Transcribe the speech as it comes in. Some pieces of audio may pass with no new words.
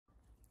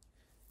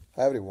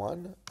Hi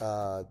everyone,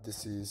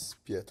 this is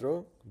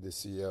Pietro, the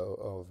CEO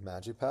of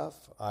MagicPath.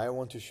 I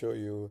want to show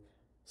you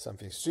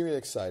something extremely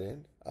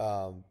exciting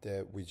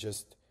that we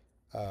just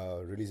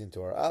released into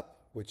our app,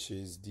 which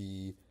is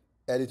the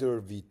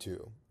Editor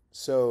V2.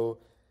 So,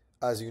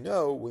 as you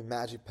know, with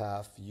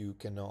MagicPath, you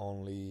can not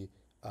only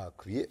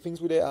create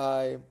things with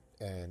AI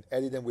and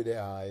edit them with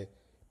AI,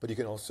 but you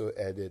can also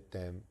edit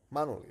them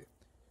manually.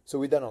 So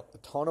we've done a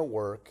ton of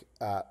work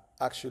at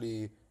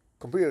actually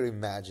completely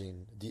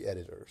reimagine the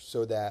editor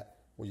so that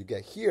what you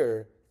get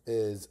here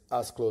is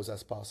as close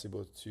as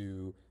possible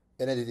to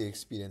an editing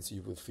experience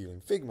you would feel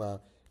in Figma,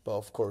 but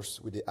of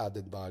course with the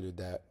added value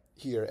that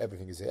here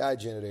everything is AI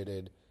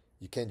generated,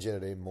 you can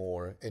generate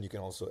more, and you can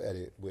also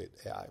edit with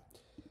AI.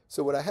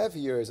 So what I have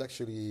here is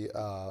actually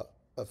a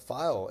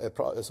file,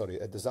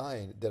 a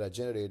design that I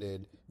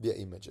generated via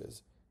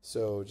images.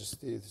 So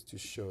just to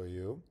show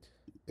you,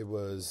 it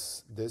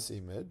was this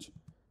image,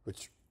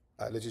 which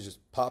I literally just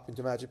pop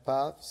into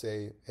MagicPath,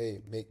 say, hey,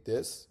 make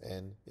this,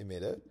 and it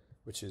made it,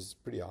 which is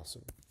pretty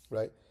awesome,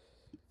 right?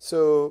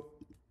 So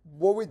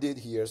what we did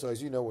here, so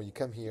as you know, when you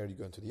come here, you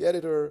go into the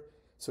editor.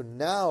 So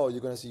now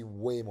you're going to see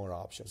way more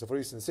options. So for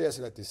instance, say I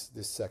select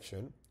this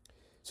section.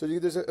 So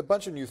there's a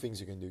bunch of new things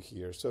you can do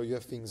here. So you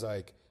have things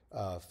like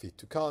fit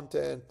to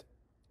content,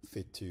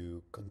 fit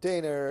to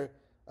container,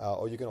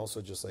 or you can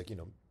also just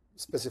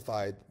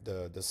specify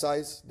the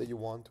size that you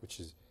want, which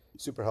is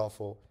super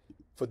helpful.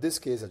 For this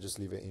case, I just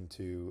leave it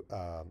into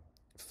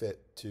fit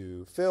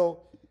to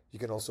fill. You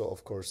can also,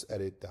 of course,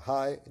 edit the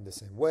height in the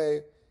same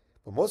way.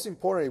 But most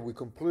importantly, we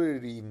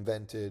completely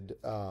reinvented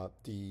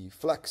the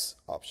flex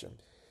option.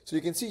 So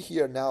you can see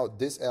here now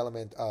this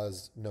element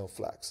has no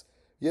flex.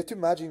 You have to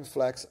imagine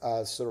flex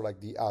as sort of like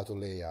the auto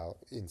layout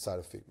inside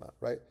of Figma,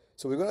 right?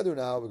 So what we're going to do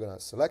now, we're going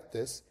to select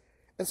this.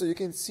 And so you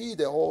can see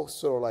they're all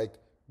sort of like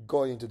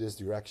going into this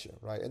direction,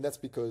 right? And that's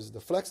because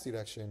the flex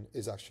direction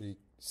is actually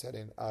set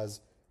in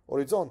as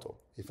horizontal.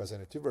 If I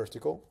send it to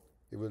vertical,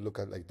 it will look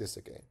at like this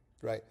again,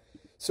 right?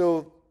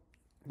 So,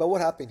 but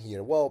what happened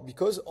here? Well,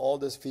 because all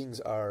these things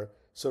are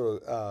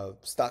sort of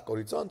stacked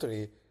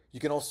horizontally, you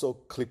can also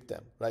clip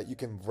them, right? You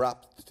can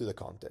wrap to the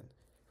content,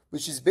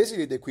 which is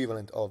basically the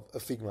equivalent of a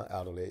Figma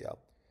auto layout.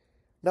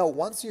 Now,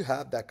 once you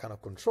have that kind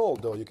of control,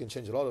 though, you can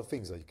change a lot of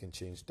things. Like you can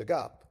change the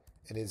gap,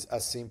 and it's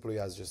as simply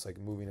as just like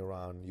moving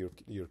around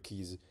your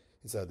keys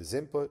inside this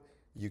input.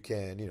 You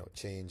can,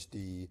 change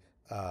the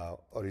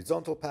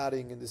horizontal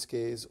padding in this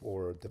case,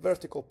 or the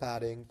vertical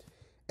padding.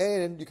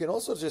 And you can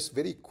also just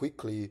very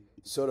quickly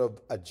sort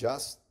of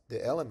adjust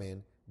the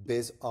element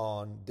based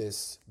on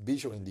this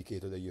visual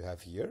indicator that you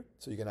have here.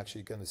 So you can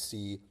actually kind of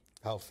see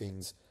how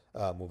things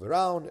move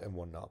around and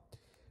whatnot.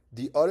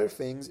 The other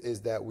things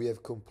is that we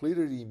have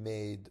completely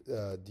remade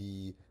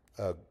the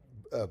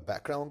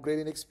background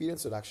gradient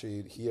experience. So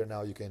actually here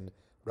now you can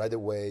right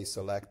away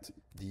select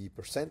the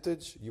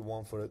percentage you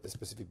want for a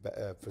specific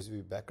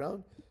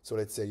background. So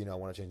let's say, I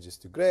want to change this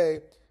to gray.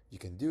 You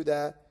can do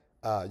that.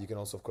 You can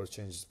also, of course,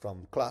 change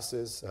from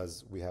classes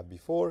as we have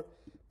before.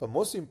 But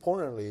most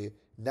importantly,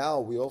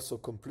 now we also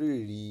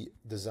completely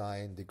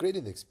design the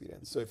gradient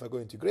experience. So if I go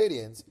into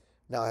gradients,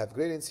 now I have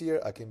gradients here.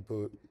 I can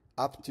put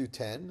up to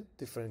 10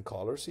 different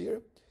colors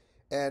here.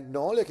 And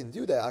not only I can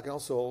do that, I can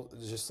also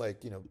just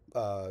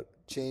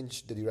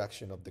change the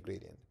direction of the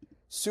gradient.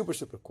 Super,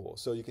 super cool.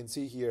 So you can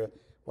see here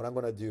what I'm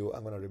going to do.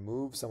 I'm going to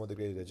remove some of the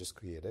gradient I just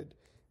created.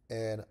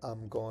 And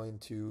I'm going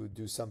to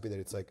do something that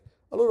it's like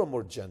a little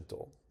more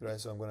gentle, right?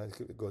 So I'm going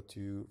to go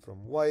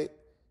from white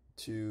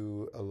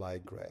to a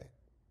light gray,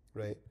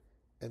 right?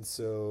 And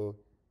so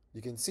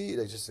you can see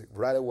that just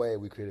right away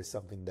we created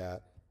something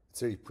that it's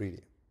very pretty,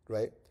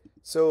 right?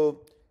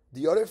 So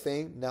the other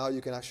thing, now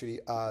you can actually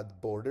add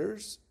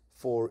borders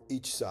for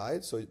each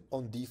side. So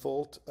on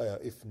default,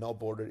 if no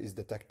border is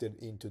detected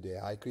into the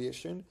AI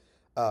creation,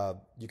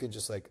 you can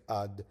just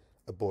add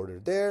a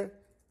border there,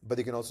 but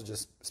you can also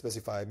just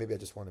specify, maybe I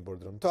just want a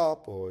border on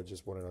top or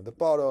just want it on the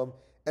bottom.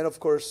 And of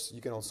course,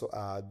 you can also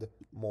add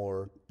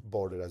more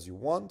border as you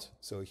want.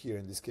 So here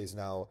in this case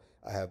now,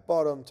 I have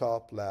bottom,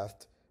 top,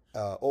 left,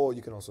 or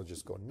you can also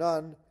just go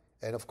none.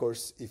 And of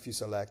course, if you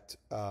select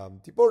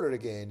the border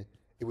again,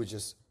 it would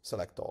just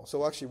select all.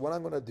 So actually what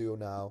I'm gonna do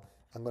now,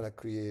 I'm gonna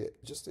create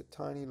just a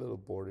tiny little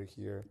border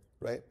here,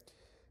 right?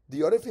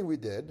 The other thing we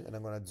did, and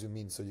I'm gonna zoom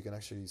in so you can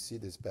actually see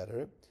this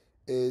better,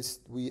 is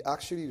we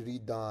actually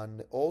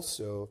redone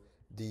also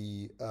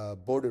the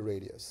border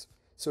radius.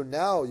 So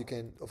now you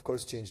can, of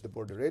course, change the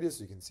border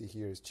radius. You can see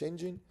here is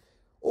changing,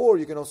 or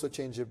you can also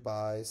change it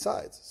by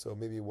size. So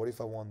maybe what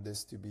if I want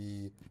this to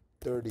be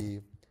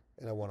 30,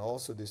 and I want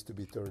also this to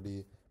be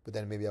 30, but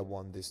then maybe I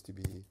want this to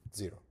be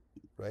 0,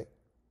 right?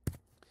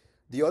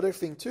 The other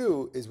thing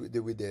too is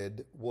that we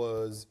did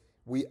was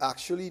we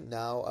actually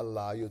now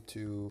allow you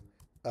to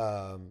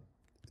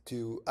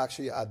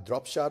actually add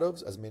drop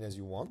shadows as many as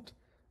you want.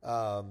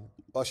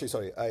 Actually,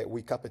 sorry,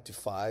 we cap it to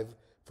 5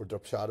 for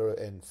drop shadow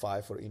and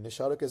 5 for inner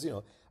shadow, because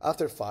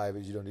after 5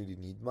 you don't really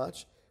need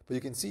much. But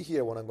you can see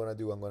here what I'm going to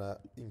do. I'm going to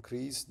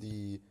increase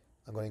the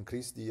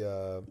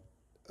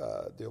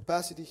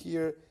opacity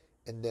here,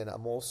 And then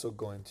I'm also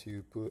going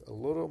to put a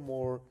little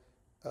more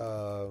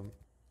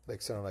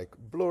like sort of like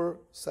blur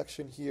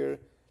section here,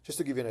 just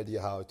to give you an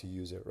idea how to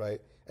use it, right?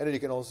 And then you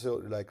can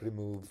also like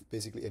remove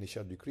basically any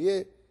shadow you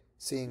create.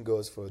 Same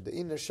goes for the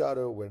inner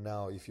shadow, where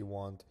now if you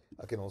want,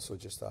 I can also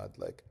just add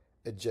like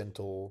a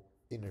gentle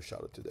inner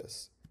shadow to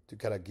this to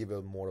kind of give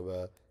it more of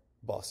a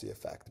bossy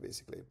effect,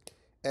 basically.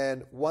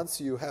 And once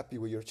you're happy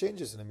with your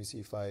changes, and let me see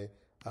if I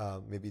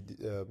maybe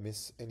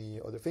miss any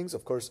other things.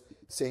 Of course,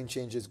 same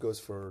changes goes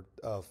for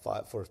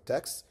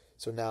text.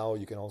 So now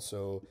you can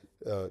also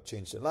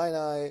change the line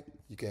height.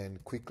 You can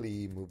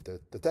quickly move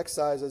the text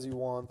size as you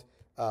want.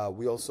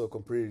 We also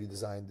completely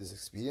redesigned this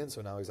experience,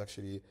 so now it's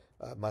actually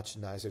much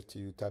nicer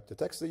to type the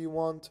text that you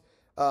want.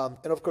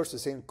 And of course, the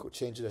same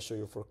changes I show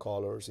you for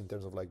colors in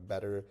terms of like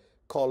better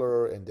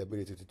color and the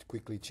ability to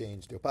quickly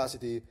change the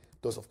opacity.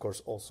 Those, of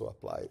course, also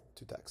apply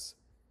to text.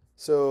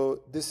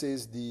 So this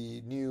is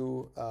the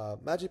new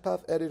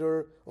MagicPath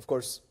editor. Of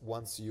course,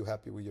 once you're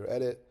happy with your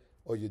edit,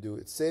 all you do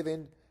is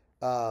saving.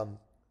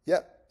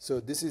 Yeah, so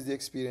this is the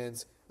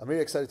experience. I'm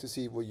really excited to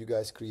see what you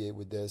guys create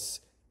with this.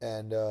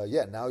 And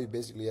yeah, now you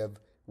basically have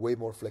way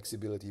more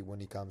flexibility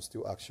when it comes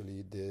to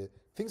actually the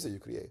things that you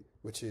create,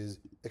 which is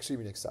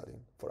extremely exciting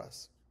for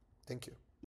us. Thank you.